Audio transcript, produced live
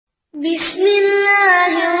بسم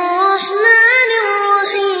الله الرحمن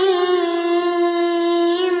الرحيم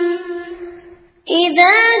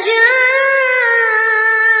إذا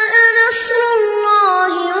جاء نصر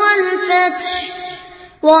الله والفتح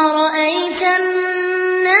ورأيت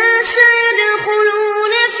الناس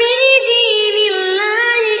يدخلون في دين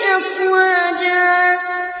الله أفواجا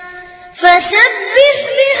فسبح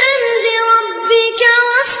بحمد ربك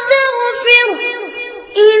واستغفره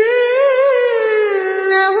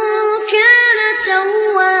إنه كان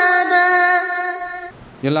توابا.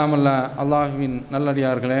 எல்லாம் அல்ல அல்லாஹ்வின்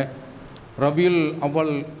நல்லடியார்களே, ரபியுல்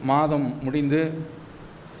அவ்வல் மாதம் முடிந்து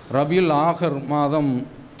ரபியுல் ஆஹர் மாதம்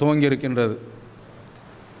துவங்கியிருக்கின்றது.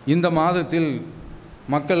 இந்த மாதத்தில்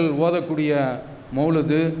மக்கள் ஓதக்கூடிய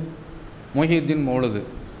மௌலுது மொஹிதீன் மௌலுது.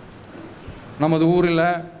 நமது ஊரில்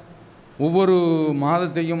ஒவ்வொரு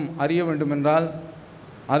மாதத்தையும் அறிய வேண்டுமென்றால்,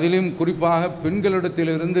 அதிலும் குறிப்பாக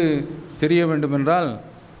பெண்களிடத்திலிருந்து தெரிய வேண்டுமென்றால்,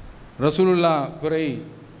 ரசூலுல்லா பிறை,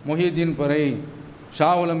 மொஹிதீன் பிறை,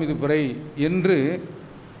 ஷாவுலமிது பிறை என்று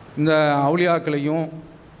இந்த அவுலியாக்களையும்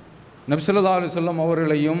நபி ஸல்லல்லாஹு அலைஹி வஸல்லம்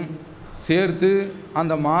அவர்களையும் சேர்த்து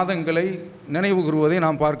அந்த மாதங்களை நினைவு கூறுவதை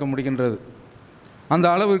நாம் பார்க்க முடிகின்றது. அந்த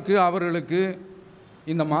அளவிற்கு அவர்களுக்கு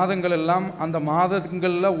இந்த மாதங்கள் எல்லாம் அந்த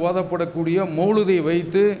மாதங்களில் ஓதப்படக்கூடிய மௌலுதை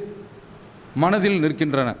வைத்து மனதில்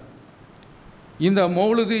நிற்கின்றன. இந்த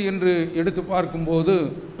மௌலுது என்று எடுத்து பார்க்கும்போது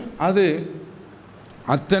அது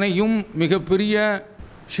அத்தனையும் மிகப்பெரிய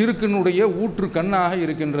ஷிர்கினுடைய ஊற்று கண்ணாக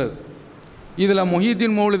இருக்கின்றது. இதில்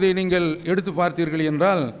மொஹிதீன் மௌலுதை நீங்கள் எடுத்து பார்த்தீர்கள்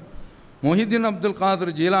என்றால், மொஹிதீன் அப்துல்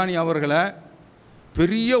காதிர் ஜீலானி அவர்களை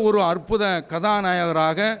பெரிய ஒரு அற்புத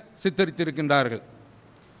கதாநாயகராக சித்தரித்திருக்கின்றார்கள்.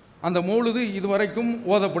 அந்த மௌலுது இதுவரைக்கும்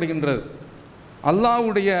ஓதப்படுகின்றது.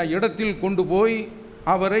 அல்லாஹ்வுடைய இடத்தில் கொண்டு போய்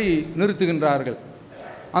அவரை நிறுத்துகின்றார்கள்.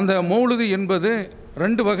 அந்த மௌலுது என்பது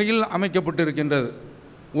ரெண்டு வகையில் அமைக்கப்பட்டிருக்கின்றது.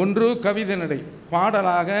 ஒன்று கவிதை நடை,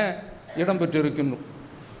 பாடலாக இடம்பெற்றிருக்கின்றோம்.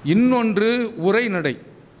 இன்னொன்று உரைநடை.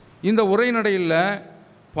 இந்த உரைநடையில்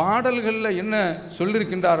பாடல்களில் என்ன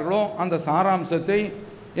சொல்லியிருக்கின்றார்களோ அந்த சாராம்சத்தை,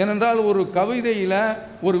 ஏனென்றால் ஒரு கவிதையில்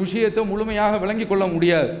ஒரு விஷயத்தை முழுமையாக விளங்கி கொள்ள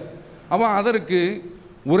முடியாது. அவன் அதற்கு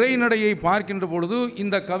உரைநடையை பார்க்கின்ற பொழுது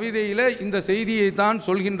இந்த கவிதையில் இந்த செய்தியை தான்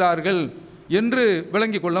சொல்கின்றார்கள் என்று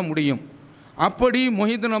விளங்கி கொள்ள முடியும். அப்படி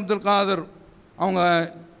மொஹிதீன் அப்துல் காதர் அவங்க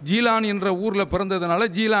ஜீலானி என்ற ஊரில் பிறந்ததுனால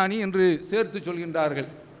ஜீலானி என்று சேர்த்து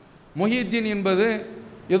சொல்கின்றார்கள். மொஹிதீன் என்பது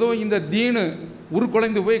ஏதோ இந்த தீனு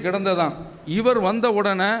உருக்குலைந்து போய் கிடந்ததான். இவர் வந்த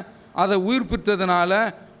உடனே அதை உயிர்ப்பித்ததுனால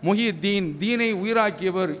மொஹிதீன், தீனை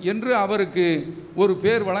உயிராக்கியவர் என்று அவருக்கு ஒரு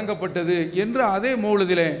பேர் வழங்கப்பட்டது என்று அதே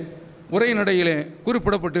மௌலுதிலே உரைநடையிலே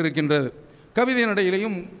குறிப்பிடப்பட்டிருக்கின்றது. கவிதை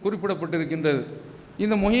நடையிலையும் குறிப்பிடப்பட்டிருக்கின்றது.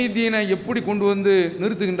 இந்த மொஹிதீனை எப்படி கொண்டு வந்து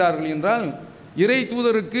நிறுத்துகின்றார்கள் என்றால், இறை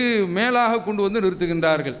தூதருக்கு மேலாக கொண்டு வந்து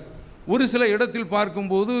நிறுத்துகின்றார்கள். ஒரு சில இடத்தில்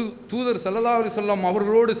பார்க்கும்போது தூதர் ஸல்லல்லாஹு அலைஹி வஸல்லம்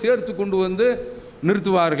அவர்களோடு சேர்த்து கொண்டு வந்து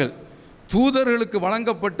நிறுத்துவார்கள். தூதர்களுக்கு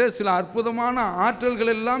வழங்கப்பட்ட சில அற்புதமான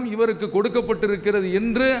ஆற்றல்கள் எல்லாம் இவருக்கு கொடுக்கப்பட்டிருக்கிறது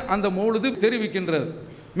என்று அந்த மௌலுது தெரிவிக்கின்றது.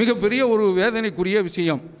 மிகப்பெரிய ஒரு வேதனைக்குரிய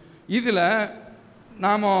விஷயம். இதில்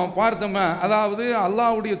நாம் பார்த்தோமே, அதாவது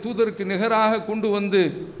அல்லாஹ்வுடைய தூதருக்கு நிகராக கொண்டு வந்து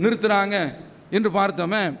நிறுத்துகிறாங்க என்று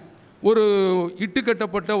பார்த்தோமே, ஒரு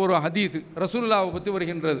இட்டுக்கட்டப்பட்ட ஒரு ஹதீஸ் ரசூலுல்லாவை பற்றி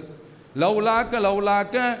வருகின்றது. லவ்லாக்க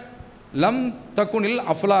லவ்லாக்க லம் தக்குனில்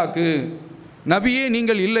அஃப்லாக்கு, நபியே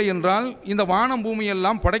நீங்கள் இல்லை என்றால் இந்த வானம்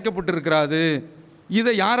பூமியெல்லாம் படைக்கப்பட்டிருக்கிறாது.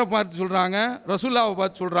 இதை யாரை பார்த்து சொல்கிறாங்க? ரசூலுல்லாவை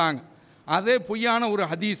பார்த்து சொல்கிறாங்க. அதே பொய்யான ஒரு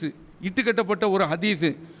ஹதீஸு, இட்டுக்கட்டப்பட்ட ஒரு ஹதீஸு.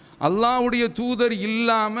 அல்லாஹ்வுடைய தூதர்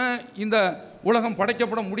இல்லாமல் இந்த உலகம்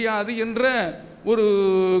படைக்கப்பட முடியாது என்ற ஒரு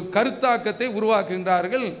கருத்தாக்கத்தை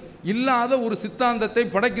உருவாக்குகின்றார்கள். இல்லாத ஒரு சித்தாந்தத்தை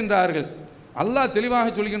படைக்கின்றார்கள். அல்லாஹ் தெளிவாக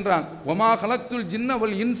சொல்கின்றான், ஒமா கலக்துல் ஜின்ன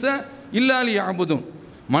வல் இன்ச இல்லா லியஅபுதுன்,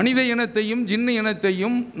 மனித இனத்தையும் ஜின்ன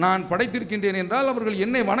இனத்தையும் நான் படைத்திருக்கின்றேன் என்றால் அவர்கள்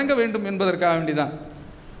என்னை வணங்க வேண்டும் என்பதற்காக வேண்டிதான்.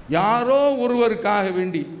 யாரோ ஒருவருக்காக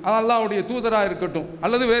வேண்டி, அல்லாஹ்வுடைய தூதராக இருக்கட்டும்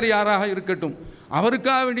அல்லது வேறு யாராக இருக்கட்டும்,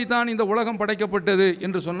 அவருக்காக வேண்டி தான் இந்த உலகம் படைக்கப்பட்டது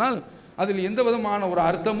என்று சொன்னால் அதில் எந்த விதமான ஒரு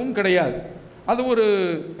அர்த்தமும் கிடையாது. அது ஒரு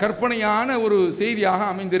கற்பனையான ஒரு செய்தியாக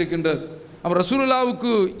அமைந்திருக்கின்றது. அவர்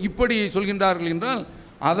ரசூலுல்லாவுக்கு இப்படி சொல்கின்றார்கள் என்றால்,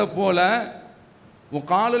 அதை போல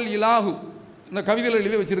காலல் இலாஹு இந்த கவிதையில்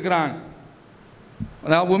எழுதி வச்சிருக்கிறாங்க.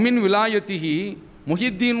 அதாவது ஒமின் விலாயத்திகி,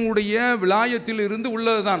 மொஹிதீனுடைய விலாயத்தில் இருந்து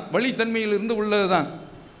உள்ளது தான், வழித்தன்மையில் இருந்து உள்ளது தான்.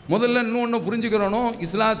 முதல்ல இன்னொன்று புரிஞ்சுக்கிறணும்,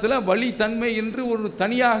 இஸ்லாத்தில் வழித்தன்மை என்று ஒரு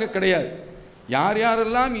தனியாக கிடையாது. யார்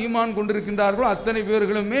யாரெல்லாம் ஈமான் கொண்டிருக்கின்றார்களோ அத்தனை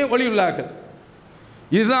பேர்களுமே வலியுள்ளார்கள்.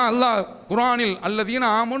 இதுதான் அல்லாஹ் குர்ஆனில் அல்லதீன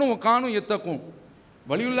ஆமனு கானும் எத்தக்கும்,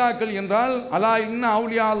 வலியுல்லாக்கள் என்றால் அலா இன்ன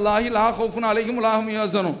அவுலியா அல்லாஹி லா ஹவுஃபுன் அலைஹிம் வலா ஹும்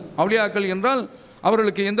யஹ்சனூன், அவுலியாக்கள் என்றால்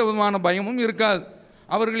அவர்களுக்கு எந்த விதமான பயமும் இருக்காது,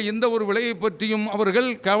 அவர்கள் எந்த ஒரு விலையை பற்றியும் அவர்கள்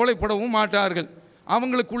கவலைப்படவும் மாட்டார்கள்.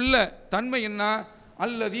 அவங்களுக்குள்ள தன்மை என்ன?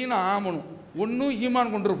 அல்லதீன ஆமனும், ஒன்று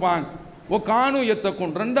ஈமான் கொண்டிருப்பாங்க, ஓ கானு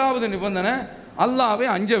எத்தக்கும், ரெண்டாவது நிபந்தனை அல்லாஹ்வை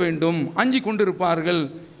அஞ்ச வேண்டும், அஞ்சி கொண்டிருப்பார்கள்.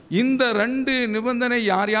 இந்த ரெண்டு நிபந்தனை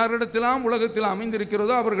யார் யாரிடத்திலாம் உலகத்தில்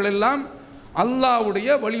அமைந்திருக்கிறதோ அவர்களெல்லாம் அல்லாஹ்வுடைய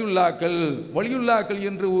வலியுல்லாக்கள். வலியுல்லாக்கள்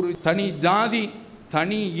என்று ஒரு தனி ஜாதி,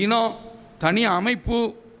 தனி இனம், தனி அமைப்பு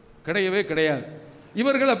கிடையவே கிடையாது.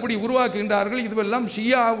 இவர்கள் அப்படி உருவாக்குகின்றார்கள். இதுவெல்லாம்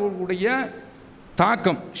ஷியாவுடைய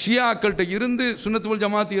தாக்கம். ஷியாக்கள்கிட்ட இருந்து சுன்னத் வல்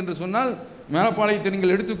ஜமாத் என்று சொன்னால் மேலப்பாளையத்தை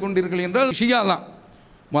நீங்கள் எடுத்துக்கொண்டீர்கள் என்றால் ஷியா தான்.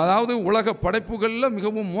 அதாவது உலக படைப்புகளில்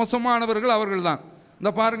மிகவும் மோசமானவர்கள் அவர்கள் தான். இந்த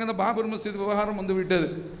பாருங்கள், இந்த பாபர் மஸ்ஜித் விவகாரம் வந்து விட்டது.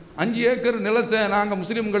 5 ஏக்கர் நிலத்தை நாங்கள்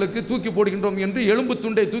முஸ்லீம்களுக்கு தூக்கி போடுகின்றோம் என்று எலும்பு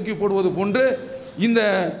துண்டை தூக்கி போடுவது போன்று இந்த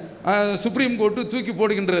சுப்ரீம் கோர்ட்டு தூக்கி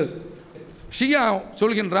போடுகின்றது. ஷியா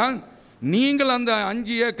சொல்கின்றான், நீங்கள் அந்த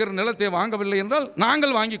 5 ஏக்கர் நிலத்தை வாங்கவில்லை என்றால்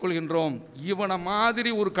நாங்கள் வாங்கிக் கொள்கின்றோம். இவனை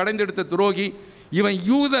மாதிரி ஒரு கடைந்தெடுத்த துரோகி, இவன்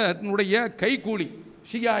யூதனுடைய கைக்கூலி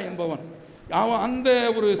ஷியா என்பவன். அவன் அந்த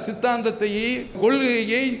ஒரு சித்தாந்தத்தை,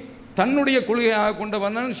 கொள்கையை தன்னுடைய கொள்கையாக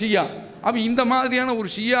கொண்டவன் ஷியா. அப்போ இந்த மாதிரியான ஒரு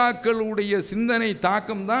ஷியாக்களுடைய சிந்தனை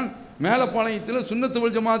தாக்கம் தான் மேலப்பாளையத்தில் சுன்னத்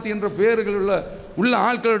வல் ஜமாத் என்ற பெயர்கள் உள்ள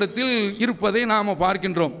ஆட்களிடத்தில் இருப்பதை நாம்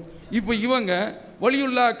பார்க்கின்றோம். இப்போ இவங்க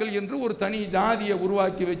வலியுல்லாக்கள் என்று ஒரு தனி ஜாதியை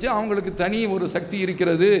உருவாக்கி வச்சு அவங்களுக்கு தனி ஒரு சக்தி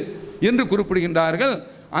இருக்கிறது என்று குறிப்பிடுகின்றார்கள்.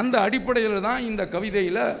 அந்த அடிப்படையில் தான் இந்த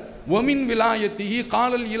கவிதையில் ஒமின் விலாயத்திஹி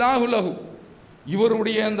காலல் இலாஹுலகு,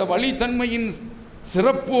 இவருடைய அந்த வழித்தன்மையின்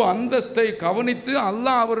சிறப்பு அந்தஸ்தை கவனித்து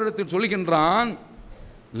அல்லாஹ் அவரிடத்தில் சொல்கின்றான்,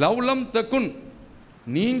 லவ்லம் தக்குன்,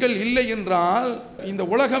 நீங்கள் இல்லை என்றால் இந்த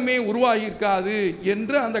உலகமே உருவாகியிருக்காது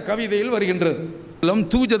என்று அந்த கவிதையில் வருகின்றது. லம்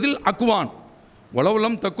தூஜதில் அக்வான்,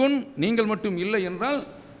 உலவுலம் தக்குன், நீங்கள் மட்டும் இல்லை என்றால்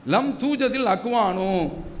லம் தூஜதில் அக்வானோ,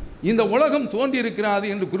 இந்த உலகம் தோன்றி இருக்கிறாது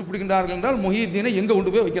என்று குறிப்பிடுகின்றார்கள். என்றால் முஹிதீனை எங்கே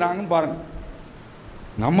கொண்டு போய் வைக்கிறாங்கன்னு பாருங்கள்.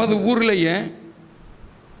 நமது ஊர்லேயே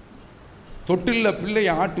தொட்டிலில்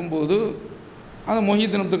பிள்ளையை ஆட்டும்போது அந்த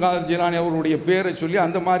முஹிதீன் அப்துல் காதர் ஜீலானி அவருடைய பேரை சொல்லி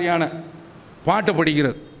அந்த மாதிரியான பாட்டை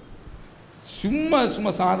படிக்கிறது.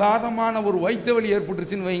 சும்மா சாதாரணமான ஒரு வயிற்று வலி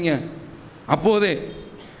ஏற்பட்டுருச்சுன்னு வைங்க, அப்போதே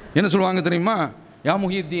என்ன சொல்லுவாங்க தெரியுமா, யா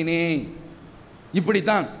முஹிதீனே,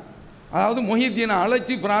 இப்படித்தான். அதாவது முஹிதீனை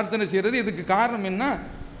அழைச்சி பிரார்த்தனை செய்கிறது. இதுக்கு காரணம் என்ன,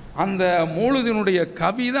 அந்த மௌலூதினுடைய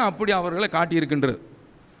கவிதை அப்படி அவர்களை காட்டியிருக்கின்றது.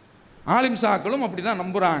 ஆலிம் சாக்களும் அப்படி தான்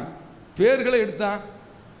நம்புகிறாங்க. பேர்களை எடுத்தா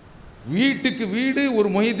வீட்டுக்கு வீடு ஒரு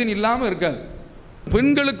மொஹிதீன் இல்லாமல் இருக்காது.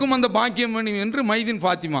 பெண்களுக்கும் அந்த பாக்கியம் வேணும் என்று மைதீன்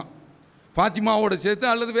ஃபாத்திமா, ஃபாத்திமாவோட சேர்த்து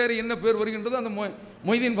அல்லது வேறு என்ன பேர் வருகின்றதோ அந்த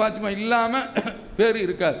மொஹிதீன் ஃபாத்திமா இல்லாமல் பேர்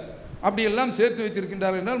இருக்காது. அப்படியெல்லாம் சேர்த்து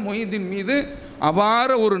வைத்திருக்கின்றார்கள் என்றால் மொஹிதீன் மீது அபார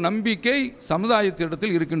ஒரு நம்பிக்கை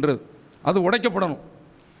சமுதாயத்திடத்தில் இருக்கின்றது. அது உடைக்கப்படணும்.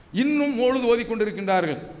 இன்னும் மௌலூத்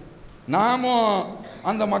ஓதிக்கொண்டிருக்கின்றார்கள். நாமும்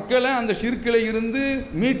அந்த மக்களை அந்த ஷிர்கில் இருந்து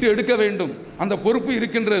மீட்டு எடுக்க வேண்டும், அந்த பொறுப்பு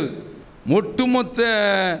இருக்கின்றது. ஒட்டுமொத்த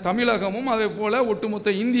தமிழகமும் அதே போல் ஒட்டுமொத்த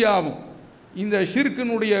இந்தியாவும் இந்த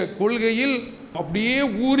ஷிர்கினுடைய கொள்கையில் அப்படியே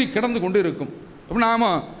ஊறி கிடந்து கொண்டு இருக்கும். அப்போ நாம்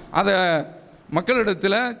அதை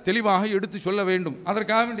மக்களிடத்தில் தெளிவாக எடுத்து சொல்ல வேண்டும்.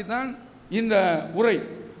 அதற்காக வேண்டித்தான் இந்த உரை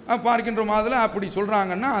பார்க்கின்ற மாதிரி அப்படி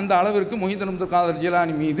சொல்கிறாங்கன்னா அந்த அளவிற்கு முஹிதீன் அப்துல் காதர்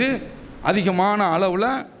ஜீலானி மீது அதிகமான அளவில்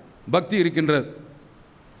பக்தி இருக்கின்றது.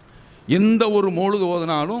 எந்த ஒரு மௌலூத்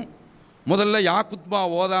ஓதினாலும் முதல்ல யாக்குத்பா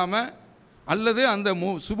ஓதாமல் அல்லது அந்த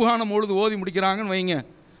சுபஹான மௌலூத் ஓதி முடிக்கிறாங்கன்னு வைங்க,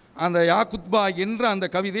 அந்த யாக்குத்பா என்ற அந்த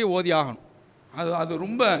கவிதையை ஓதி ஆகணும். அது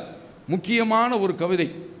ரொம்ப முக்கியமான ஒரு கவிதை.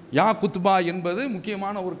 யாக்குத்பா என்பது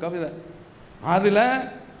முக்கியமான ஒரு கவிதை. அதில்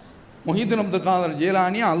முஹிதீன் அப்துல் காதர்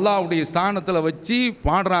ஜீலானி அல்லாஹ்வுடைய ஸ்தானத்தில் வச்சு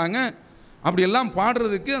பாடுறாங்க. அப்படியெல்லாம்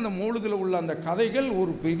பாடுறதுக்கு அந்த மௌலூதில் உள்ள அந்த கதைகள்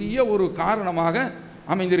ஒரு பெரிய ஒரு காரணமாக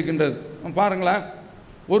அமைந்திருக்கின்றது. பாருங்களேன்,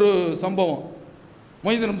 ஒரு சம்பவம்.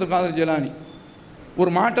 முஹிதீன் அப்துல் காதர் ஜீலானி ஒரு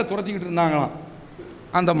மாட்டை துரத்திக்கிட்டு இருந்தாங்களாம்.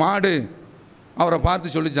 அந்த மாடு அவரை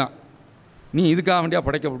பார்த்து சொல்லிச்சான், நீ இதுக்காக வேண்டியா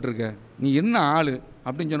படைக்கப்பட்டிருக்க, நீ என்ன ஆள்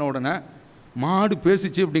அப்படின்னு சொன்ன உடனே மாடு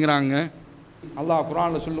பேசிச்சு அப்படிங்கிறாங்க. அல்லாஹ்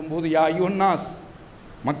குர்ஆனில் சொல்லும்போது, யா அய்யுன்னாஸ்,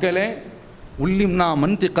 மக்களே, உல்லிம்னா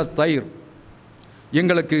மன்திக தயிர்,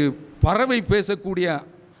 எங்களுக்கு பறவை பேசக்கூடிய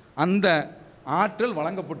அந்த ஆற்றல்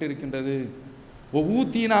வழங்கப்பட்டிருக்கின்றது.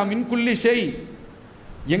 ஊத்தீனா மின் குல்லி ஷை,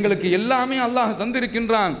 எங்களுக்கு எல்லாமே அல்லாஹ்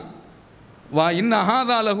தந்திருக்கின்றான். வா இன்ன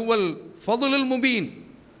ஹாதா லஹுவல் ஃபதுலுல் முபீன்,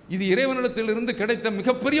 இது இறைவனிடத்திலிருந்து கிடைத்த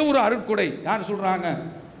மிகப்பெரிய ஒரு அருட்கொடை. யார் சொல்கிறாங்க?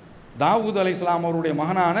 தாவூத் அலைஹிஸ்ஸலாம் அவருடைய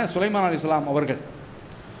மகனான சுலைமான் அலைஹிஸ்ஸலாம் அவர்கள்.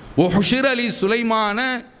 ஒஹுஷிர் அலி சுலைமான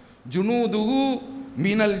ஜுனூதுஹு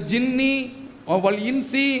மினல் ஜின்னி வல்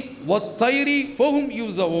இன்சி வத்தைரி ஃபஹும்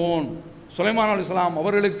யூஸவோன். சுலைமான் அலைஹிஸ்ஸலாம்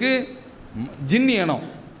அவர்களுக்கு ஜின்னி இனம்,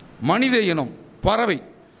 மனித இனம், பறவை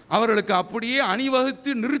அவர்களுக்கு அப்படியே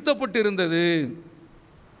அணிவகுத்து நிறுத்தப்பட்டு இருந்தது.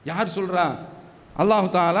 யார் சொல்கிறா? அல்லாஹ்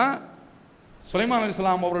தஆலா சுலைமான்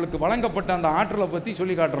அலைஹிஸ்ஸலாம் அவர்களுக்கு வழங்கப்பட்ட அந்த ஆற்றலை பற்றி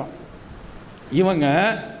சொல்லி காட்டுறோம். இவங்க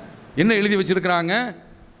என்ன எழுதி வச்சிருக்கிறாங்க?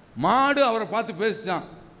 மாடு அவரை பார்த்து பேசிச்சான்.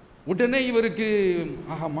 உடனே இவருக்கு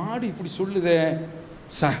ஆஹா மாடு இப்படி சொல்லுதே,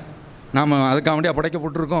 நாம் அதுக்காக வேண்டியா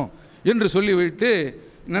படைக்கப்பட்டிருக்கோம் என்று சொல்லிவிட்டு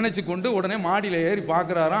நினச்சி கொண்டு உடனே மாடியில் ஏறி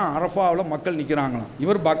பார்க்குறாராம். அரஃபாவில் மக்கள் நிற்கிறாங்களாம்.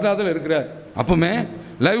 இவர் பக்தாதில் இருக்கிறார். அப்போமே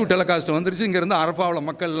லைவ் டெலிகாஸ்ட் வந்துருச்சு. இங்கேருந்து அரஃபாவில்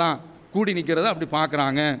மக்கள்லாம் கூடி நிற்கிறத அப்படி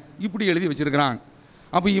பார்க்குறாங்க. இப்படி எழுதி வச்சுருக்கிறாங்க.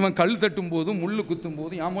 அப்போ இவன் கல் தட்டும் போதும் முள் குத்தும்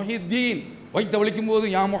போதும் யா முஹியத்தீன், வைத்த வலிக்கும்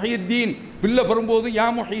போதும் யா முஹியத்தீன், பிள்ளை பெறும்போதும் யா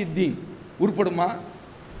முஹியத்தீன். உருப்படுமா?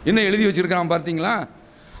 என்ன எழுதி வச்சுருக்கிறான் பார்த்தீங்களா?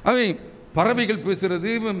 அவை பறவைகள் பேசுகிறது,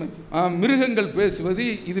 மிருகங்கள் பேசுவது,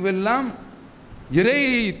 இதுவெல்லாம் இறை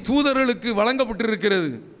தூதர்களுக்கு வழங்கப்பட்டிருக்கிறது.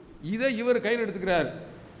 இதை இவர் கையில் எடுத்துக்கிறார்.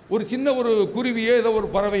 ஒரு சின்ன ஒரு குருவியோ ஏதோ ஒரு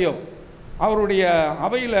பறவையோ அவருடைய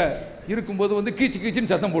அவையில் இருக்கும்போது வந்து கீச்சு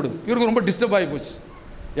கீச்சுன்னு சத்தம் போடுது. இவருக்கு ரொம்ப டிஸ்டர்ப் ஆகி போச்சு.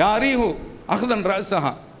 யாரையும் அகதன்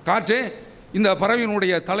ராசஹா, காற்றே இந்த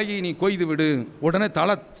பறவையினுடைய தலையை நீ கொய்து விடு. உடனே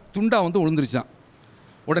தலை துண்டாக வந்து விழுந்துருச்சான்.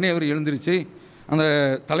 உடனே அவர் எழுந்திருச்சு அந்த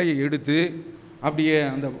தலையை எடுத்து அப்படியே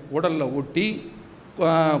அந்த உடலில் ஒட்டி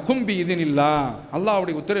கும்பி இதுனில்லா,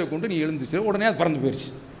 அல்லாஹ்வுடைய உத்தரவை கொண்டு நீ எழுந்துச்சு. உடனே அது பறந்து போயிடுச்சு.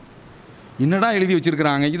 என்னடா எழுதி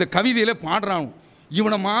வச்சுருக்கிறாங்க? இதை கவிதையில் பாடுறான்.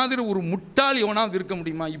 இவனை மாதிரி ஒரு முட்டாள் எவனாவது இருக்க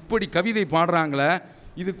முடியுமா? இப்படி கவிதை பாடுறாங்களே.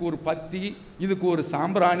 இதுக்கு ஒரு பத்தி, இதுக்கு ஒரு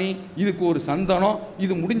சாம்பிராணி, இதுக்கு ஒரு சந்தனம்,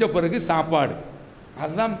 இது முடிஞ்ச பிறகு சாப்பாடு.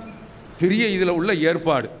 அதுதான் பெரிய இதில் உள்ள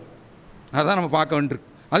ஏற்பாடு. அதுதான் நம்ம பார்க்க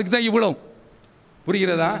வேண்டியிருக்கு. அதுக்கு தான் இவ்வளோ.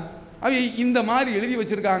 புரிகிறதா? அவை இந்த மாதிரி எழுதி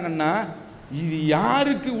வச்சுருக்காங்கன்னா இது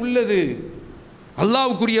யாருக்கு உள்ளது?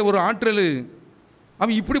 அல்லாஹ்வுக்குரிய ஒரு ஆற்றல்.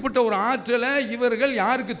 அவன் இப்படிப்பட்ட ஒரு ஆற்றலை இவர்கள்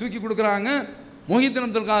யாருக்கு தூக்கி கொடுக்குறாங்க? முஹித்தீன்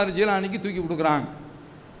அப்துல் காதர் ஜீலானிக்கு தூக்கி கொடுக்குறாங்க.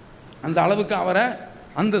 அந்த அளவுக்கு அவரை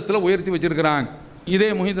அந்தஸ்தில் உயர்த்தி வச்சிருக்கிறாங்க. இதே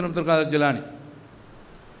முஹித்தீன் அப்துல் காதர் ஜீலானி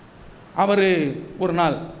அவர் ஒரு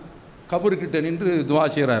நாள் கபருக்கிட்ட நின்று துவா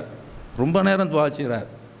செய்கிறார். ரொம்ப நேரம் துவா செய்கிறார்.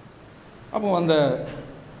 அப்போ அந்த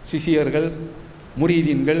சிஷியர்கள்,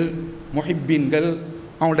 முரீதீன்கள், முஹிப்பீன்கள்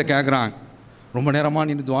அவங்கள்ட்ட கேட்குறாங்க, ரொம்ப நேரமாக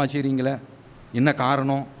நின்று துவா செய்கிறீங்களே, என்ன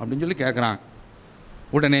காரணம் அப்படின்னு சொல்லி கேட்குறாங்க.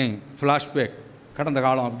 உடனே ஃப்ளாஷ்பேக், கடந்த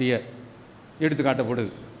காலம் அப்படியே எடுத்து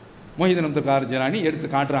காட்டப்படுது. முஹித்தீன் அப்துல் காதர் ஜீலானி எடுத்து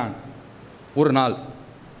காட்டுறாங்க. ஒரு நாள்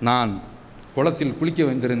நான் குளத்தில் குளிக்க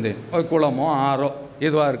வந்திருந்தேன். குளமோ ஆறோ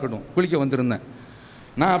எதுவாக இருக்கட்டும், குளிக்க வந்திருந்தேன்.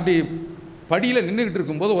 நான் அப்படி படியில் நின்றுக்கிட்டு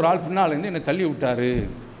இருக்கும்போது ஒரு ஆள் பின்னாலேருந்து என்னை தள்ளி விட்டார்.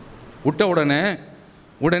 விட்ட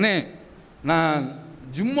உடனே நான்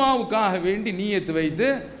ஜும்மாவுக்காக வேண்டி நீயத்து வைத்து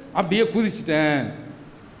அப்படியே குதிச்சிட்டேன்.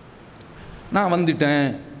 நான் வந்துட்டேன்.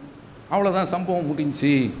 அவ்வளோதான், சம்பவம்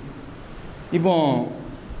முடிஞ்சிச்சு. இப்போ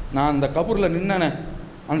நான் அந்த கபூரில் நின்னேனே,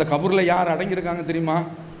 அந்த கபூரில் யார் அடங்கியிருக்காங்க தெரியுமா?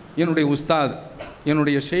 என்னுடைய உஸ்தாத்,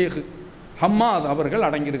 என்னுடைய ஷேக் ஹம்மாத் அவர்கள்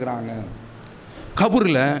அடங்கியிருக்கிறாங்க.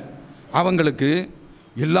 கபூரில் அவங்களுக்கு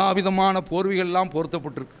எல்லா விதமான போர்வைகள்லாம்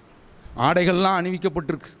பொருத்தப்பட்டிருக்கு, ஆடைகள்லாம்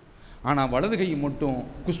அணிவிக்கப்பட்டிருக்கு. ஆனால் வலது கை மட்டும்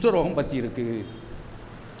குஷ்டரோகம் பற்றி இருக்கு.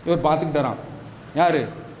 இவர் பார்த்துக்கிட்டாராம். யார்?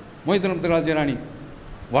 முஹித்தீன் அப்துல் காதர் ஜீலானி.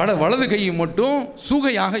 வலது கை மட்டும்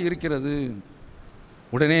சூகையாக இருக்கிறது.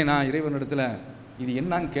 உடனே நான் இறைவனிடத்தில் இது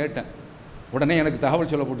என்னான்னு கேட்டேன். உடனே எனக்கு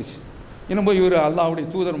தகவல் சொல்லப்பட்டுச்சு. இன்னும் போய் இவர் அல்லாஹ்வுடைய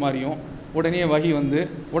தூதர் மாதிரியும் உடனே வகி வந்து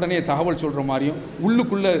உடனே தகவல் சொல்கிற மாதிரியும்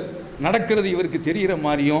உள்ளுக்குள்ளே நடக்கிறது இவருக்கு தெரிகிற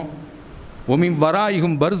மாதிரியும் ஒமிம்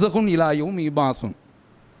வராயிகும் பர்சகுன் இலாயும் இபாசும்,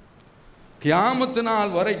 கியாமத்து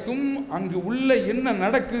நாள் வரைக்கும் அங்கு உள்ள என்ன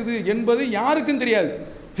நடக்குது என்பது யாருக்கும் தெரியாது.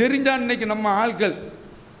 தெரிஞ்சா இன்னைக்கு நம்ம ஆட்கள்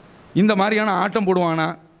இந்த மாதிரியான ஆட்டம் போடுவானா,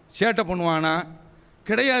 சேட்டை பண்ணுவானா?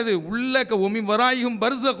 கிடையாது. உள்ளக்க ஒமி வராயும்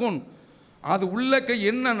பர்சகுன், அது உள்ளக்க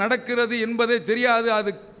என்ன நடக்கிறது என்பதே தெரியாது.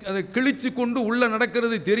 அதை கிழிச்சு கொண்டு உள்ள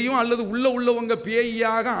நடக்கிறது தெரியும். அல்லது உள்ளவங்க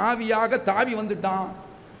பேயாக ஆவியாக தாவி வந்துட்டான்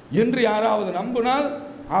என்று யாராவது நம்பினால்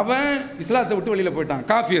அவன் இஸ்லாத்தை விட்டு வெளியில் போயிட்டான்,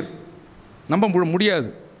 காஃபிர். நம்ப முடியாது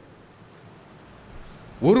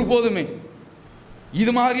ஒருபோதுமே.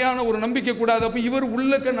 இது மாதிரியான ஒரு நம்பிக்கை கூடாது. அப்போ இவர்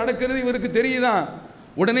உள்ளக்க நடக்கிறது இவருக்கு தெரியுதான்.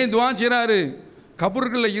 உடனே துவா செய்கிறாரு.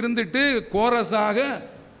 கபர்களில் இருந்துட்டு கோரஸாக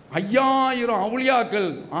 5000 அவுலியாக்கள்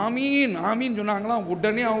ஆமீன் ஆமீன் சொன்னாங்களாம்.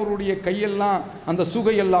 உடனே அவருடைய கையெல்லாம் அந்த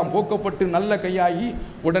சுகையெல்லாம் போக்கப்பட்டு நல்ல கையாகி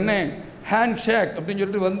உடனே ஹேண்ட் ஷேக் அப்படின்னு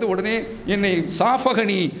சொல்லிட்டு வந்து உடனே என்னை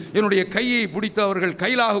சாஃபகனி, என்னுடைய கையை பிடித்து அவர்கள்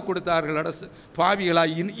கையிலாக கொடுத்தார்கள். அரசு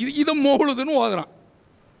பாவிகளாய் இதை மோழுதுன்னு ஓதுறான்.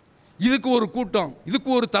 இதுக்கு ஒரு கூட்டம், இதுக்கு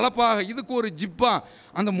ஒரு தலப்பாக, இதுக்கு ஒரு ஜிப்பா.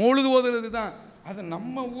 அந்த மோழுது ஓதுறது தான். அது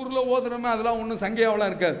நம்ம ஊரில் ஓதுறோமே, அதெல்லாம் ஒன்றும்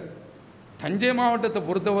சங்கையாவெலாம் இருக்காது. தஞ்சை மாவட்டத்தை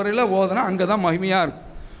பொறுத்தவரையில் ஓதுனா அங்கே தான் மகிமையாக இருக்கும்.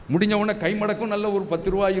 முடிஞ்ச உடனே கைமடக்கும் நல்ல ஒரு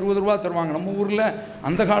 10 ரூபா 20 ரூபா தருவாங்க. நம்ம ஊரில்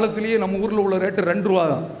அந்த காலத்திலேயே நம்ம ஊரில் உள்ள ரேட்டு 2 ரூபா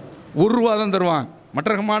தான், 1 ரூபா தான் தருவாங்க.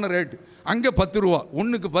 மற்றகமான ரேட்டு அங்கே 10 ரூபா,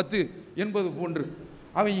 1க்கு 10 என்பது போன்று.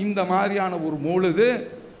 அவன் இந்த மாதிரியான ஒரு மௌலுது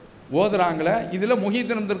ஓதுறாங்களே. இதில்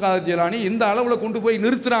முஹித்தீன் அப்துல் காதர் ஜீலானி இந்த அளவில் கொண்டு போய்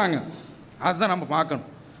நிறுத்துகிறாங்க. அதுதான் நம்ம பார்க்கணும்.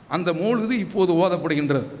 அந்த மௌலுது இப்போது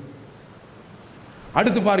ஓதப்படுகின்றது.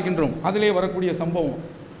 அடுத்து பார்க்கின்றோம். அதிலே வரக்கூடிய சம்பவம்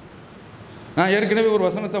நான் ஏற்கனவே ஒரு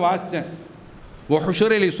வசனத்தை வாசித்தேன்.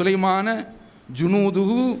 ஒஹுஷரலி சுலைமான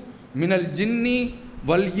ஜுனூதுஹு மினல் ஜின்னி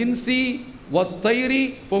வல் இன்சி வத்தைரி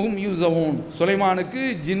பொகும் யூசவோன். சுலைமானுக்கு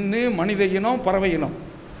ஜின்னு, மனித இனம், பறவை இனம்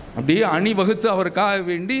அப்படியே அணிவகுத்து அவருக்காக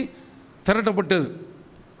வேண்டி திரட்டப்பட்டது.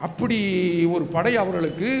 அப்படி ஒரு படை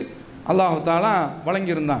அவர்களுக்கு அல்லாஹ் தஆலா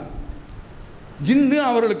வழங்கியிருந்தான். ஜின்னு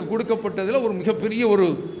அவர்களுக்கு கொடுக்கப்பட்டதில் ஒரு மிகப்பெரிய ஒரு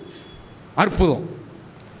அற்புதம்.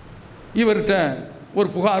 இவர்கிட்ட ஒரு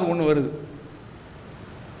புகார் ஒன்று வருது.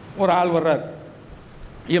 ஒரு ஆள் வர்றார்,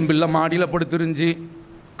 என் பிள்ளை மாடியில் படுத்துருந்துச்சு,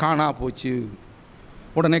 காணா போச்சு.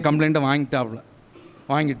 உடனே கம்ப்ளைண்ட்டை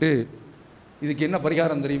வாங்கிட்டு இதுக்கு என்ன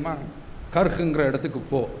பரிகாரம் தெரியுமா, கர்ஹுங்கிற இடத்துக்கு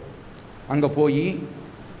போ, அங்கே போய்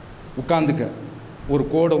உட்காந்துக்க, ஒரு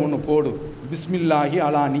கோடை ஒன்று போடு, பிஸ்மில்லாஹி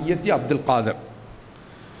அலா நியத்தி அப்துல் காதர்.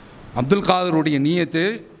 அப்துல் காதருடைய நீயத்து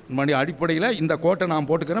மணி அடிப்படையில் இந்த கோட்டை நான்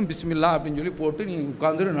போட்டுக்கிறேன், பிஸ்மில்லா அப்படின்னு சொல்லி போட்டு நீ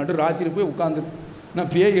உட்காந்துரு. நடு ராத்திரி போய் உட்காந்துரு.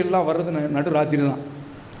 நான் பேயெல்லாம் வர்றது நடு ராத்திரி தான்.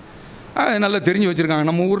 நல்லா தெரிஞ்சு வச்சுருக்காங்க.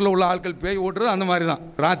 நம்ம ஊரில் உள்ள ஆட்கள் பேய் ஓட்டுறது அந்த மாதிரி தான்.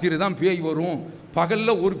 ராத்திரி தான் பேய் வரும்,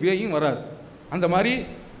 பகலில் ஒரு பேயும் வராது. அந்த மாதிரி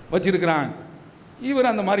வச்சுருக்கிறாங்க.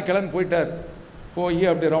 இவர் அந்த மாதிரி கிளம்பி போயிட்டார். போய்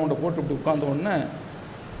அப்படியே ரவுண்டை போட்டு இப்படி உட்கார்ந்த உடனே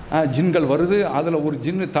ஜின்கள் வருது. அதில் ஒரு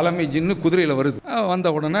ஜின்னு, தலைமை ஜின்னு குதிரையில் வருது. வந்த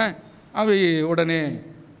உடனே அவை உடனே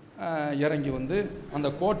இறங்கி வந்து அந்த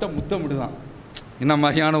கோட்டை முத்தமிடுதான். என்ன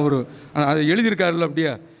மாதிரியான ஒரு அதை எழுதியிருக்காருல்ல,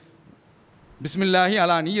 அப்படியே பிஸ்மில்லாஹி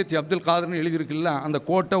அலா நியத்தி அப்துல் காதர்னு எழுதியிருக்குல்ல, அந்த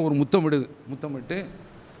கோட்டை ஒரு முத்தமிடுது. முத்தமிட்டு,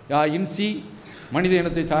 யா இன்சி, மனித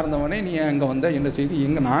இனத்தை சார்ந்தவனே, நீ அங்கே வந்த என்ன செய்தி,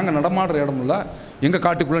 நாங்கள் நடமாடுற இடமில்ல, எங்கள்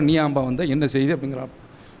காட்டுக்குள்ளே நீ ஆம்பா வந்த என்ன செய்தி அப்படிங்கிறார்.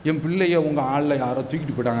 என் பிள்ளைய உங்கள் ஆளில் யாரோ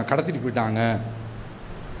தூக்கிட்டு போயிட்டாங்க, கடத்திட்டு போயிட்டாங்க.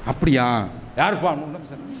 அப்படியா, யாருப்பா?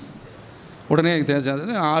 சார் உடனே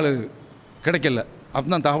தேவையானது ஆள் கிடைக்கல. அப்போ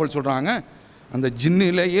தான் தகவல் சொல்கிறாங்க, அந்த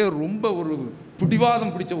ஜின்னிலேயே ரொம்ப ஒரு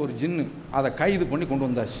பிடிவாதம் பிடிச்ச ஒரு ஜின்னு, அதை கைது பண்ணி கொண்டு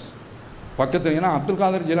வந்தாச்சு பக்கத்தில். ஏன்னா அப்துல்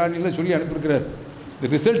காதர் ஜிலானியில் சொல்லி அனுப்பியிருக்கிறார், இந்த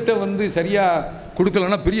ரிசல்ட்டை வந்து சரியாக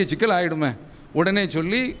கொடுக்கலன்னா பெரிய சிக்கல் ஆகிடுமே. உடனே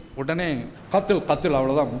சொல்லி உடனே கத்தில்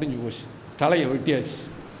அவ்வளோதான், முடிஞ்சு போச்சு. தலையை வெட்டியாச்சு.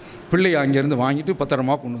 பிள்ளையை அங்கேருந்து வாங்கிட்டு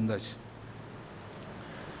பத்திரமா கொண்டு வந்தாச்சு.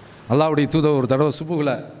 அல்லாஹ்வுடைய தூதர் ஒரு தடவை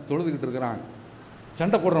சுபுகளை தொழுதுகிட்டு இருக்கிறாங்க.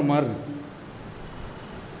 சண்டை போடுற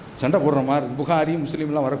மாதிரி புகாரி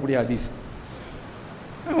முஸ்லீம்லாம் வரக்கூடிய ஹதீஸ்.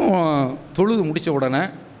 தொழுது முடித்த உடனே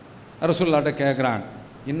ரசூலுல்லாஹ்ட்ட கேட்குறாங்க,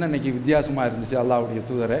 என்ன இன்னைக்கு வித்தியாசமாக இருந்துச்சு அல்லாஹ்வுடைய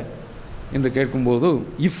தூதரை என்று கேட்கும்போது,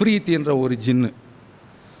 இஃப்ரீத் என்ற ஒரு ஜின்னு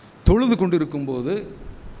தொழுது கொண்டு இருக்கும்போது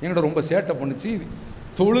என்கிட்ட ரொம்ப சேட்டை பண்ணுச்சு.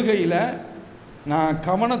 தொழுகையில் நான்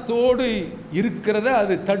கவனத்தோடு இருக்கிறத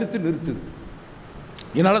அது தடுத்து நிறுத்துது.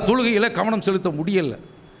 என்னால் தொழுகையில் கவனம் செலுத்த முடியலை.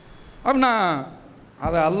 அப்படின்னா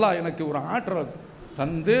அதை அல்லாஹ் எனக்கு ஒரு ஆற்றலை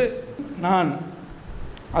தந்து நான்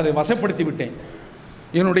அதை வசப்படுத்தி விட்டேன்.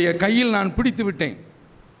 என்னுடைய கையில் நான் பிடித்து விட்டேன்.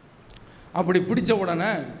 அப்படி பிடித்த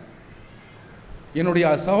உடனே என்னுடைய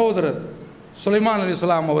சகோதரர் சுலைமான்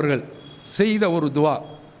அலைஹிஸ்ஸலாம் அவர்கள் செய்த ஒரு துவா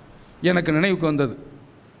எனக்கு நினைவுக்கு வந்தது.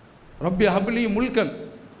 ரப்பி ஹப்லி முல்கன்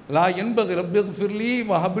லா என்பது ரப்பி ஃபிர்லி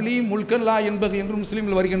வ ஹப்லி முல்கன் லா என்பது என்று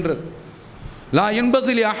முஸ்லீமில் வருகின்றது. லா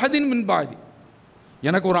என்பதில் அஹதின் மின் பாதி,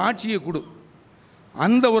 எனக்கு ஒரு ஆட்சியை கொடு,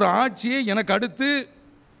 அந்த ஒரு ஆட்சியை எனக்கு அடுத்து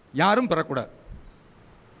யாரும் பெறக்கூடாது.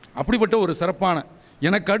 அப்படிப்பட்ட ஒரு சிறப்பான,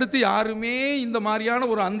 எனக்கு அடுத்து யாருமே இந்த மாதிரியான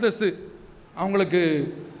ஒரு அந்தஸ்து அவங்களுக்கு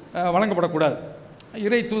வழங்கப்படக்கூடாது.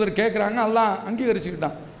 இறை தூதர் கேட்குறாங்க, அல்லாஹ்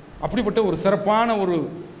அங்கீகரிச்சுக்கிட்டான். அப்படிப்பட்ட ஒரு சிறப்பான ஒரு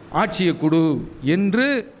ஆட்சியை கொடு என்று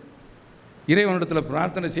இறைவனிடத்தில்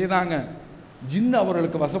பிரார்த்தனை செய்தாங்க. ஜின்னு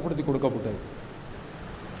அவர்களுக்கு வசப்படுத்தி கொடுக்கப்பட்டது.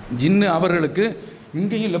 ஜின்னு அவர்களுக்கு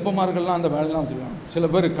இங்கேயும் லெப்பமார்கள்லாம் அந்த வேலையெல்லாம் சொல்லுவாங்க. சில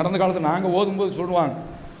பேர் கடந்த காலத்தில் நாங்கள் ஓதும்போது சொல்லுவாங்க,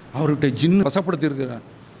 அவர்கிட்ட ஜின்னு வசப்படுத்தி இருக்கிறார்,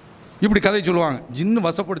 இப்படி கதை சொல்லுவாங்க. ஜின்னு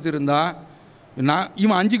வசப்படுத்தி இருந்தால்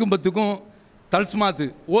இவன் 5க்கும் 10க்கும் தல்ஸ்மாத்து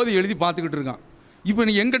ஓதி எழுதி பார்த்துக்கிட்டு இருக்கான். இப்போ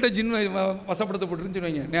நீ எங்கிட்ட ஜின்னு வசப்படுத்தப்பட்டுருன்னு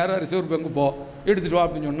வைங்க, நேராக ரிசர்வ் பேங்க்கு போ, எடுத்துகிட்டு வா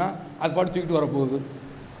அப்படின்னு சொன்னால் அது பாட்டு தூக்கிட்டு வரப்போகுது.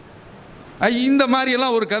 இந்த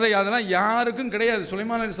மாதிரியெல்லாம் ஒரு கதை, அதெல்லாம் யாருக்கும் கிடையாது.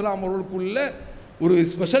 சுலைமான் அலைஹிஸ்ஸலாம் அவர்களுக்குள்ள ஒரு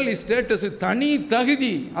ஸ்பெஷல் ஸ்டேட்டஸ், தனி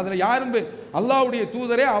தகுதி. அதில் யாரும் அல்லாஹ்வுடைய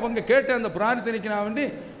தூதரே அவங்க கேட்ட அந்த பிரார்த்தனைக்கு நான் வந்து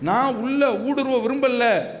நான் உள்ள ஊடுருவ விரும்பல,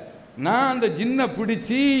 நான் அந்த ஜின்னை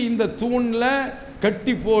பிடிச்சி இந்த தூணில்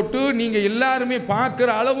கட்டி போட்டு நீங்கள் எல்லாருமே பார்க்குற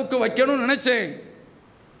அளவுக்கு வைக்கணும்னு நினச்சேன்.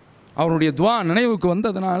 அவருடைய துவா நினைவுக்கு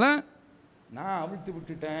வந்ததுனால நான் அவிழ்த்து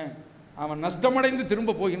விட்டுட்டேன். அவன் நஷ்டமடைந்து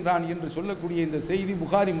திரும்ப போகின்றான் என்று சொல்லக்கூடிய இந்த செய்தி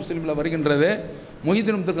புகாரி முஸ்லீமில் வருகின்றது.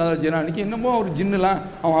 மொஹிதீன் அப்துல் காதர் ஜிலானிக்கு என்னமோ ஒரு ஜின்னுலாம்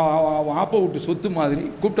அவன் ஆப்ப விட்டு சொத்து மாதிரி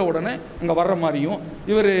கூப்பிட்ட உடனே அங்கே வர்ற மாதிரியும்,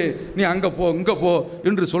 இவர் நீ அங்கே போ இங்கே போ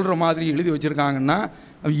என்று சொல்கிற மாதிரி எழுதி வச்சுருக்காங்கன்னா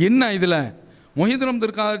என்ன இதில் மொஹிதீன்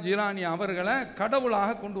அப்துல் காதர் ஜிலானி அவர்களை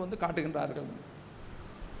கடவுளாக கொண்டு வந்து காட்டுகின்றார்கள்.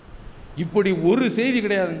 இப்படி ஒரு செய்தி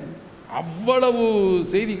கிடையாது, அவ்வளவு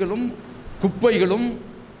செய்திகளும் குப்பைகளும்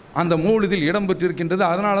அந்த மௌலிதில் இடம்பெற்றிருக்கின்றது.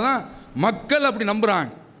 அதனால தான் மக்கள் அப்படி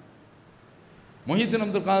நம்புகிறாங்க. முஹித்தீன்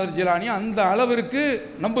அப்துல் காதர் ஜிலானி அந்த அளவிற்கு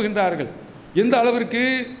நம்புகின்றார்கள். எந்த அளவிற்கு?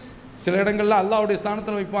 சில இடங்களில் அல்லாஹ்வுடைய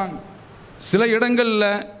ஸ்தானத்தில் வைப்பாங்க, சில இடங்களில்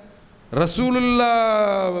ரசூலுல்லா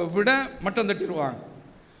விட மட்டம் தட்டிடுவாங்க.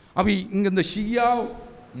 அப்போ இங்கே இந்த ஷியா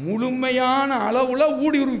முழுமையான அளவில்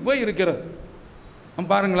ஊடுருவி போய் இருக்கிறது.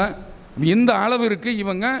 பாருங்களேன், எந்த அளவிற்கு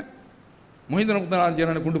இவங்க முஹித்தீன் அப்துல் காதர்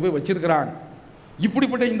ஜிலானி கொண்டு போய் வச்சிருக்கிறாங்க.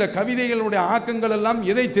 இப்படிப்பட்ட இந்த கவிதைகளுடைய ஆக்கங்கள் எல்லாம்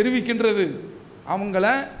எதை தெரிவிக்கின்றது? அவங்கள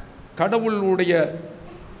கடவுளுடைய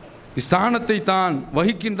ஸ்தானத்தை தான்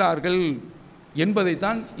வகிக்கின்றார்கள்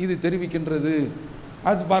என்பதைத்தான் இது தெரிவிக்கின்றது.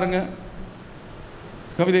 அது பாருங்க,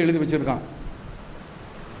 கவிதை எழுதி வச்சிருக்கான்.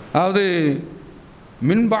 அதாவது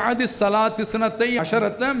மின்பாதி சலாத்து சினத்தை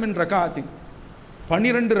அஷரத்தை மின் ரகாத்தி,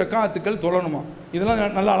 12 ரகாத்துக்கள் தொழணுமா. இதெல்லாம்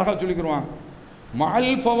நல்லா அழகாக சொல்லிக்கிடுவான்.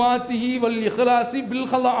 மால் ஃபவாத்திஹி வல் இஹ்லாசி பில்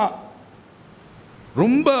ஹலா,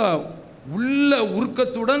 ரொம்ப உள்ள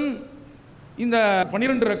உருக்கத்துடன் இந்த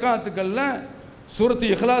 12 ரக்காத்துக்களில் சூரத்து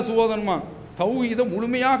இஹ்லாஸ் ஓதணுமா. தௌஹீதை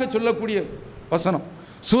முழுமையாக சொல்லக்கூடிய வசனம்.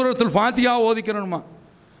 சூரத்துல் ஃபாத்திஹா ஓதிக்கிறணுமா.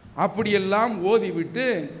 அப்படியெல்லாம் ஓதிவிட்டு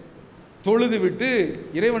தொழுது விட்டு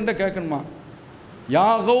இறைவன்கிட்ட கேட்கணுமா, யா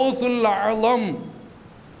கௌசுல் ஆலம்,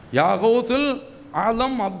 யா கௌசுல்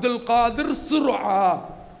ஆலம் அப்துல் காதிர் சுர்ஆ.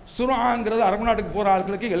 சுர்ஆங்கிறது அரபு நாட்டுக்கு போகிற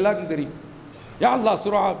ஆட்களுக்கு எல்லாருக்கும் தெரியும். யா அல்லாஹ்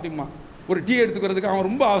சுர்ஆ அப்படிமா. ஒரு டீ எடுத்துக்கிறதுக்கு அவன்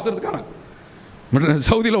ரொம்ப அவசரத்துக்காரன்.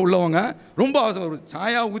 சவுதியில் உள்ளவங்க ரொம்ப அவசரம், ஒரு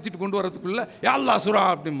சாயா ஊற்றிட்டு கொண்டு வரதுக்குள்ளே யா அல்லாஹ் சுர்ஆ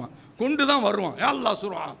அப்படிமா கொண்டு தான் வருவான். யா அல்லாஹ்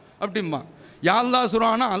சுர்ஆ அப்படிமா. யா அல்லாஹ்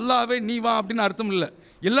சுர்ஆனா அல்லாவே நீ வா அப்படின்னு அர்த்தம் இல்லை.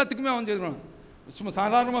 எல்லாத்துக்குமே அவன் செய்வான். சும்மா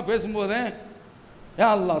சாதாரணமாக பேசும்போதே யா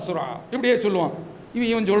அல்லாஹ் சுர்ஆ இப்படியே சொல்லுவான்.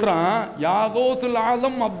 இவன் சொல்கிறான், யா கௌசுல்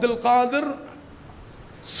ஆலம் அப்துல் காதிர்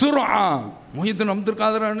சுர்ஆ. முஹித்தீன் அப்துல்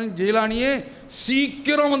காதர் ஜெயிலானியே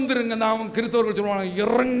சீக்கிரம் வந்துருங்க. அவன் கிறிஸ்தவர்கள் சொல்லுவாங்க,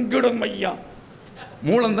 இறங்கிடும் ஐயா,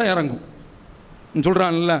 மூலம்தான் இறங்கும்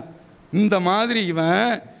சொல்கிறான்ல. இந்த மாதிரி இவன்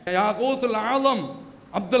யா கௌசுல் ஆலம்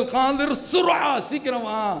அப்துல் காதிர் சுர்ஆ,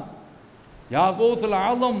 சீக்கிரமா. யா கௌசுல்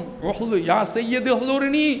ஆலம் யா சையது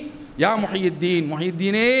ஹுலூரினி யா முஹியத்தீன்,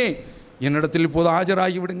 முஹியத்தீனே என்னிடத்தில் இப்போது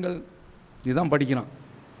ஆஜராகி விடுங்கள். இதுதான் படிக்கிறான்.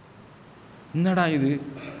 என்னடா இது?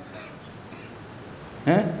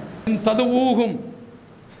 ததுவூஹும்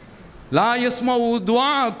லா யஸ்மஉ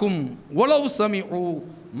துஆக்கும் வலவ் சமிஉ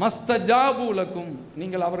மஸ்தஜாபு லக்கும்.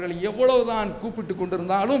 நீங்கள் அவர்கள் எவ்வளவுதான் கூப்பிட்டு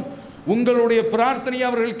கொண்டிருந்தாலும் உங்களுடைய பிரார்த்தனையை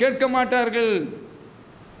அவர்கள் கேட்க மாட்டார்கள்.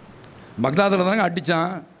 பக்தாதில் தாங்க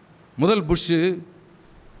அடித்தான் முதல் புஷ்.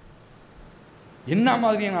 என்ன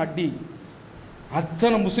மாதிரியான அடி,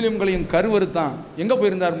 அத்தனை முஸ்லீம்களையும் கருவறுத்தான். எங்கே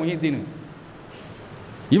போயிருந்தார் முஹித்தீன்?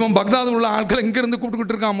 இவன் பக்தாதில் உள்ள ஆட்களை இங்கேருந்து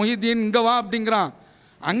கூப்பிட்டுக்கிட்டு இருக்கான். முஹித்தீன் இங்கே வா அப்படிங்கிறான்.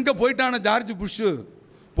 அங்கே போயிட்டான ஜார்ஜ் புஷ்,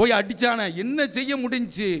 போய் அடித்தான. என்ன செய்ய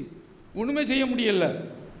முடிஞ்சு? ஒன்றுமே செய்ய முடியல.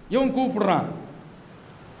 இவன் கூப்பிடுறான்,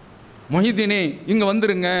 முஹித்தீனே இங்கே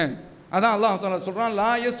வந்துருங்க. அதான் அல்லாஹ் தஆலா சொல்கிறான்,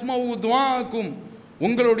 லா யஸ்மஉ துஆக்கும்,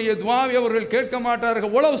 உங்களுடைய துவாவை அவர்கள் கேட்க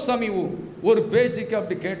மாட்டார்கள். உலவ் சமிஉ, ஒரு பேச்சுக்கு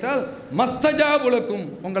அப்படி கேட்டால் மஸ்தஜாபு லக்கும்,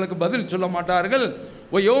 உங்களுக்கு பதில் சொல்ல மாட்டார்கள்.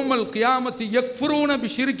 ஒ யௌமல் கியாமத்தி யக்ஃபுரூன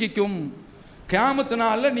பிஷிர்கிக்கும், கியாமத்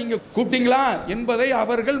நாளில் நீங்கள் கூப்பிட்டீங்களா என்பதை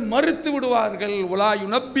அவர்கள் மறுத்து விடுவார்கள். உலா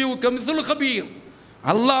யுனப்பியுக மிஸ்லுல் கபீர்,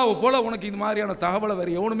 அல்லாஹ் போல உனக்கு இது மாதிரியான தகவலை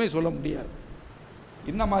வேறு எவனுமே சொல்ல முடியாது.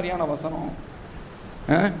 என்ன மாதிரியான வசனம்?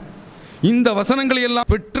 இந்த வசனங்களை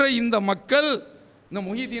எல்லாம் பெற்ற இந்த மக்கள் இந்த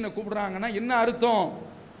முஹித்தீனை கூப்பிடுறாங்கன்னா என்ன அர்த்தம்?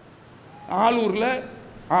 ஆலூரில்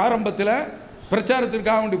ஆரம்பத்தில்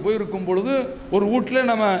பிரச்சாரத்திற்காக வேண்டி போயிருக்கும் பொழுது ஒரு வீட்டில்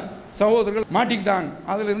நம்ம சகோதரர்கள் மாட்டிக்கிட்டாங்க.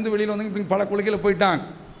 அதில் இருந்து வெளியில் வந்து இப்படி பல கொள்கையில் போயிட்டாங்க.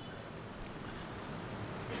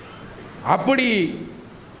 அப்படி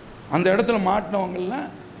அந்த இடத்துல மாட்டினவங்கள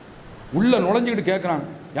உள்ள நுழைஞ்சிக்கிட்டு கேட்குறாங்க,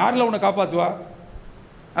 யாரில் உன்னை காப்பாற்றுவா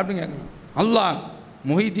அப்படின்னு கேட்குறாங்க. அல்லாஹ்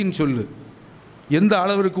முஹித்தீன் சொல்லு. எந்த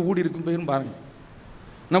அளவிற்கு ஊடி இருக்கும் போயின்னு பாருங்கள்.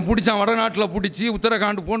 நான் பிடிச்சான், வடநாட்டில் பிடிச்சி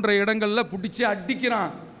உத்தரகாண்ட் போன்ற இடங்களில் பிடிச்சி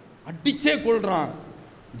அடிக்கிறான், அடிச்சே கொள்கிறான்.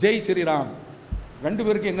 ஜெய் ஸ்ரீராம். 2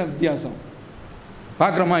 பேருக்கு என்ன வித்தியாசம்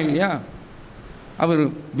பார்க்குறோமா இல்லையா? அவர்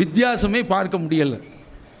வித்தியாசமே பார்க்க முடியலை.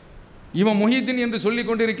 இவன் முஹித்தீன் என்று சொல்லி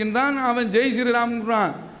கொண்டிருக்கின்றான், அவன் ஜெய்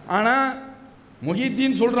ஸ்ரீராம்ங்கிறான். ஆனால்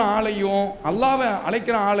முஹித்தீன் சொல்கிற ஆளையும் அல்லாவை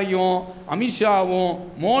அழைக்கிற ஆளையும் அமித்ஷாவும்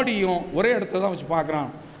மோடியும் ஒரே இடத்த தான் வச்சு பார்க்குறான்.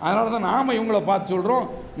 அதனால தான் நாம் இவங்கள பார்த்து சொல்கிறோம்,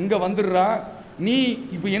 இங்கே வந்துடுறா நீ.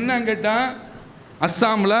 இப்போ என்னன்னு கேட்டால்,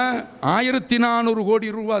 அஸ்ஸாமில் 1400 கோடி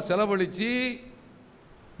ரூபா செலவழித்து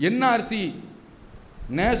NRC,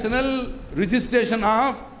 national registration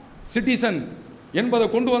of citizen என்பதை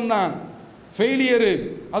கொண்டு வந்தான். ஃபெயிலியரு,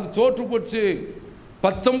 அது தோற்று போச்சு.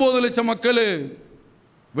 19 லட்சம் மக்கள்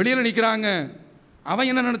வெளியில் நிற்கிறாங்க. அவன்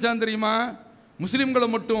என்ன நினச்சான் தெரியுமா? முஸ்லிம்களை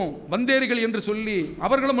மட்டும் வந்தேரிகள் என்று சொல்லி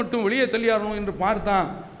அவர்களை மட்டும் வெளியே தள்ளியாரணும் என்று பார்த்தான்.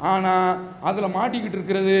 ஆனால் அதில் மாட்டிக்கிட்டு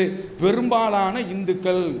இருக்கிறது பெரும்பாலான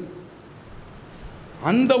இந்துக்கள்.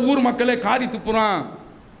 அந்த ஊர் மக்களே காரி துப்புறான்.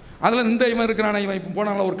 அதில் இந்த இவன் இருக்கிறான, இவன் இப்போ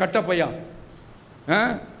போனாங்களா ஒரு கட்டப்பையா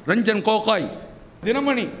ரஞ்சன் கோகாய்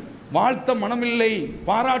தினமணி, வாழ்த்த மனமில்லை,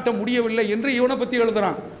 பாராட்ட முடியவில்லை என்று இவனை பற்றி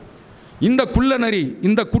எழுதுறான். இந்த குள்ள நரி,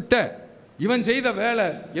 இந்த குட்டை, இவன் செய்த வேலை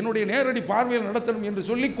என்னுடைய நேரடி பார்வையில் நடத்தணும் என்று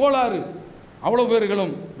சொல்லி கோளாறு. அவ்வளோ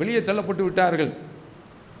பேர்களும் வெளியே தள்ளப்பட்டு விட்டார்கள்.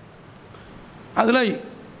 அதில்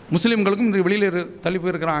முஸ்லீம்களுக்கும் இன்று வெளியில் தள்ளி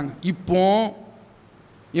போயிருக்கிறாங்க. இப்போ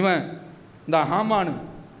இவன் இந்த ஹாமானு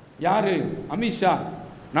யார், அமித்ஷா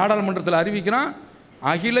நாடாளுமன்றத்தில் அறிவிக்கிறான்,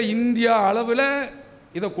 அகில இந்தியா அளவில்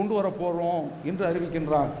இதை கொண்டு வர போகிறோம் என்று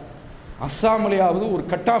அறிவிக்கின்றான். அஸ்ஸாமிலேயாவது ஒரு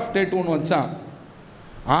கட் ஆஃப் டேட் ஒன்று வச்சான்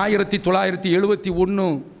 1971.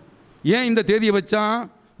 ஏன் இந்த தேதியை வச்சான்?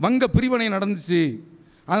 வங்க பிரிவினை நடந்துச்சு.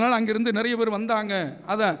 அதனால் அங்கேருந்து நிறைய பேர் வந்தாங்க.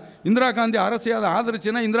 அதை இந்திரா காந்தி அரசை அதை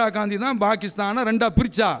ஆதரிச்சுன்னா இந்திரா காந்தி தான் பாகிஸ்தானை ரெண்டாக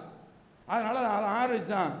பிரித்தா. அதனால் அதை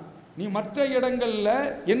ஆதரிச்சான். நீ மற்ற இடங்களில்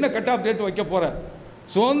என்ன கட் ஆஃப் டேட் வைக்க போகிற?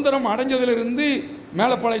 சுதந்திரம் அடைஞ்சதுலேருந்து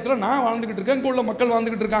மேலப்பாளையத்தில் நான் வாழ்ந்துக்கிட்டு இருக்கேன், இங்கே உள்ள மக்கள்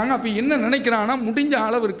வாழ்ந்துக்கிட்டு இருக்காங்க. அப்போ என்ன நினைக்கிறான்னா, முடிஞ்ச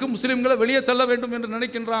அளவிற்கு முஸ்லீம்களை வெளியே தள்ள வேண்டும் என்று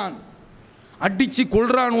நினைக்கின்றான். அடித்து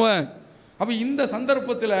கொள்றான்வன். அப்போ இந்த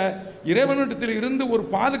சந்தர்ப்பத்தில் இறைவனிடத்தில் இருந்து ஒரு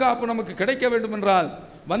பாதுகாப்பு நமக்கு கிடைக்க வேண்டும் என்றால்,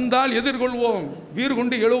 வந்தால் எதிர்கொள்வோம், வீறு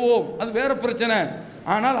கொண்டு எழுவோம், அது வேற பிரச்சனை.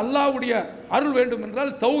 ஆனால் அல்லாஹ்வுடைய அருள் வேண்டும்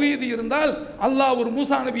என்றால், தௌஹீது இருந்தால் அல்லாஹ் ஒரு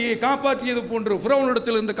மூசா நபியை காப்பாற்றியது போன்று,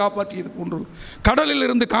 ஃபிரௌனிடத்தில் இருந்து காப்பாற்றியது போன்று, கடலில்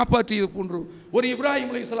இருந்து காப்பாற்றியது போன்று, ஒரு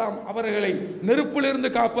இப்ராஹிம் அலைஹிஸ்ஸலாம் அவர்களை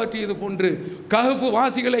நெருப்பிலிருந்து காப்பாற்றியது போன்று, கஹஃப்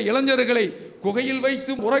வாசிகளை இளைஞர்களை குகையில்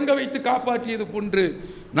வைத்து உறங்க வைத்து காப்பாற்றியது போன்று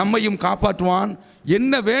நம்மையும் காப்பாற்றுவான்.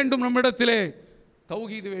 என்ன வேண்டும் நம்மிடத்திலே?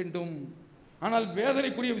 தௌஹீது வேண்டும். ஆனால்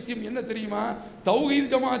வேதனைக்குரிய விஷயம் என்ன தெரியுமா?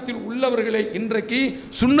 தௌஹீத் ஜமாத்தில் உள்ளவர்களை இன்றைக்கு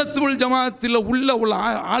சுன்னத்துல் ஜமாத்தில் உள்ள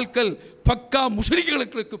ஆட்கள் பக்கா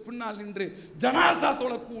முஷ்ரிக்குகளுக்கு பின்னால் நின்று ஜனாசா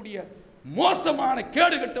தொழக்கூடிய மோசமான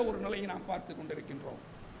கேடுகட்ட ஒரு நிலையை நாம் பார்த்து கொண்டிருக்கின்றோம்.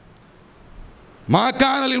 மா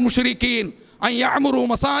கான லில் முஷ்ரிக்கீன் அன் யஅமுரு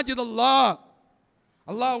மசாஜித் அல்லாஹ்,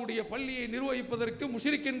 அல்லாஹ்வுடைய பள்ளியை நிர்வகிப்பதற்கு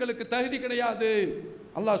முஷ்ரிக்கீன்களுக்கு தகுதி கிடையாது.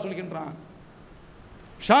 அல்லாஹ் சொல்கின்றான்,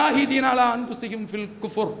 ஷாஹிதீன் அலா அன்ஃபுஸிஹிம் ஃபில்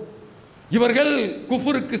குஃப்ர், இவர்கள்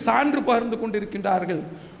குஃபருக்கு சான்று பகிர்ந்து கொண்டிருக்கின்றார்கள்.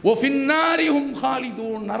 ஓ ஃபின்னாரிஹும்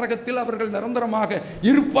ஹாலிதூன், நரகத்தில் அவர்கள் நிரந்தரமாக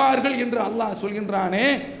இருப்பார்கள் என்று அல்லாஹ் சொல்கின்றானே.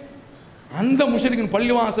 அந்த முஷ்ரிக்கின்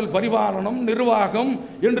பள்ளிவாசல் பரிபாலனம் நிர்வாகம்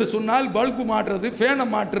என்று சொன்னால் பல்பு மாற்றுறது, ஃபேனை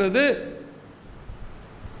மாற்றுறது,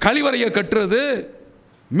 கழிவறையை கட்டுறது,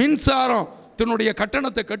 மின்சாரம் தன்னுடைய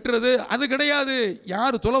கட்டணத்தை கட்டுறது, அது கிடையாது.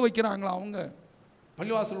 யார் தொலை வைக்கிறாங்களோ அவங்க.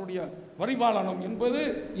 பள்ளிவாசலுடைய பரிபாலனம் என்பது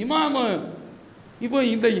இமாமு. இப்போ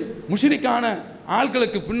இந்த முஷ்ரிக்கான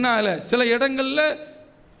ஆட்களுக்கு பின்னால் சில இடங்களில்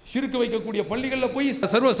ஷிர்க் வைக்கக்கூடிய பள்ளிகளில் போய்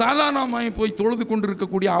சர்வ சாதாரணமாக போய் தொழுது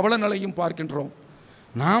கொண்டிருக்கக்கூடிய அவல நிலையும் பார்க்கின்றோம்.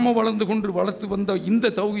 நாம் வளர்த்து வந்த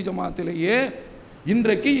இந்த தௌஹீத் ஜமாத்திலேயே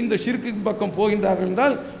இன்றைக்கு இந்த ஷிர்க்கின் பக்கம் போகின்றார்கள்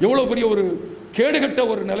என்றால் எவ்வளோ பெரிய ஒரு கேடுகட்ட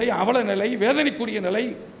ஒரு நிலை, அவல நிலை, வேதனைக்குரிய நிலை,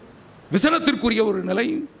 விசனத்திற்குரிய ஒரு நிலை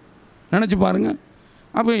நினச்சி பாருங்கள்.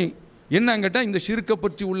 அப்போ என்னன்னு கேட்டால், இந்த ஷிர்க்கை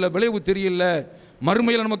பற்றி உள்ள விளைவு தெரியல,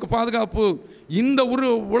 மறுமையில் நமக்கு பாதுகாப்பு, இந்த ஒரு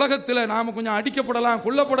உலகத்தில் நாம் கொஞ்சம் அடிக்கப்படலாம்,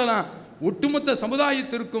 கொல்லப்படலாம், ஒட்டுமொத்த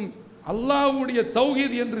சமுதாயத்திற்கும் அல்லாஹ்வுடைய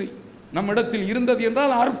தௌஹீத் என்று நம்மிடத்தில் இருந்தது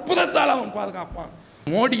என்றால் அற்புதத்தால் அவன் பாதுகாப்பான்.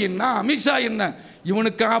 மோடி என்ன, அமித்ஷா என்ன,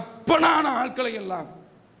 இவனுக்கு அப்பனான ஆட்களை எல்லாம்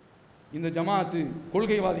இந்த ஜமாத்து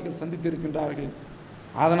கொள்கைவாதிகள் சந்தித்திருக்கின்றார்கள்.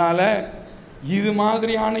 அதனால் இது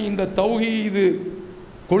மாதிரியான இந்த தௌஹீது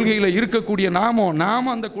கொள்கையில் இருக்கக்கூடிய நாம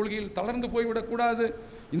அந்த கொள்கையில் தளர்ந்து போய்விடக்கூடாது.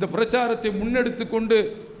 இந்த பிரச்சாரத்தை முன்னெடுத்து கொண்டு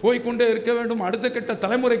போய்கொண்டே இருக்க வேண்டும். அடுத்த கட்ட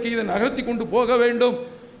தலைமுறைக்கு இதை நகர்த்தி கொண்டு போக வேண்டும்.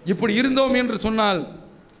 இப்படி இருந்தோம் என்று சொன்னால்,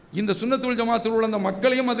 இந்த சுன்னத்துல் ஜமாத்தில் உள்ள அந்த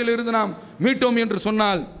மக்களையும் அதிலிருந்து நாம் மீட்டோம் என்று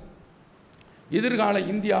சொன்னால், எதிர்கால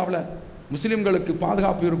இந்தியாவில் முஸ்லிம்களுக்கு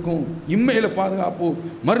பாதுகாப்பு இருக்கும். இம்மையில் பாதுகாப்பு,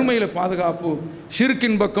 மறுமையில் பாதுகாப்பு.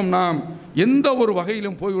 ஷிர்கின் பக்கம் நாம் எந்த ஒரு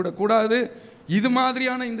வகையிலும் போய்விடக்கூடாது. இது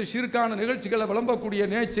மாதிரியான இந்த ஷிர்கான நிகழ்ச்சிகளை விளம்பக்கூடிய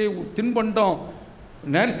நேச்சை, தின்பண்டம்,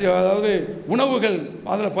 அதாவது உணவுகள்,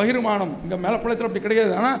 அதில் பகிர்மானம் இங்கே மேலப்பழத்தில் அப்படி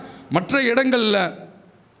கிடையாது. ஆனால் மற்ற இடங்களில்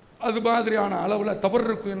அது மாதிரியான அளவில்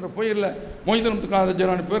தவறுக்கு என்ற பெயரில்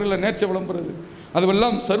மொய்தனத்துக்கான பேரில் நேர்ச்சி விளம்புறது,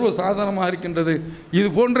 அதுவெல்லாம் சர்வ சாதாரணமாக இருக்கின்றது. இது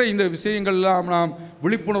போன்ற இந்த விஷயங்கள்லாம் நாம்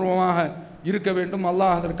விழிப்புணர்வமாக இருக்க வேண்டும்.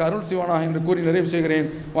 அல்லாஹ் அதற்கு அருள் செய்வானாக என்று கூறி நிறைவு செய்கிறேன்.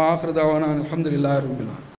 வா ஆஃபிரு தஅவானா அல்ஹம்துலில்லாஹி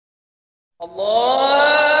ரப்பில் ஆலமீன்.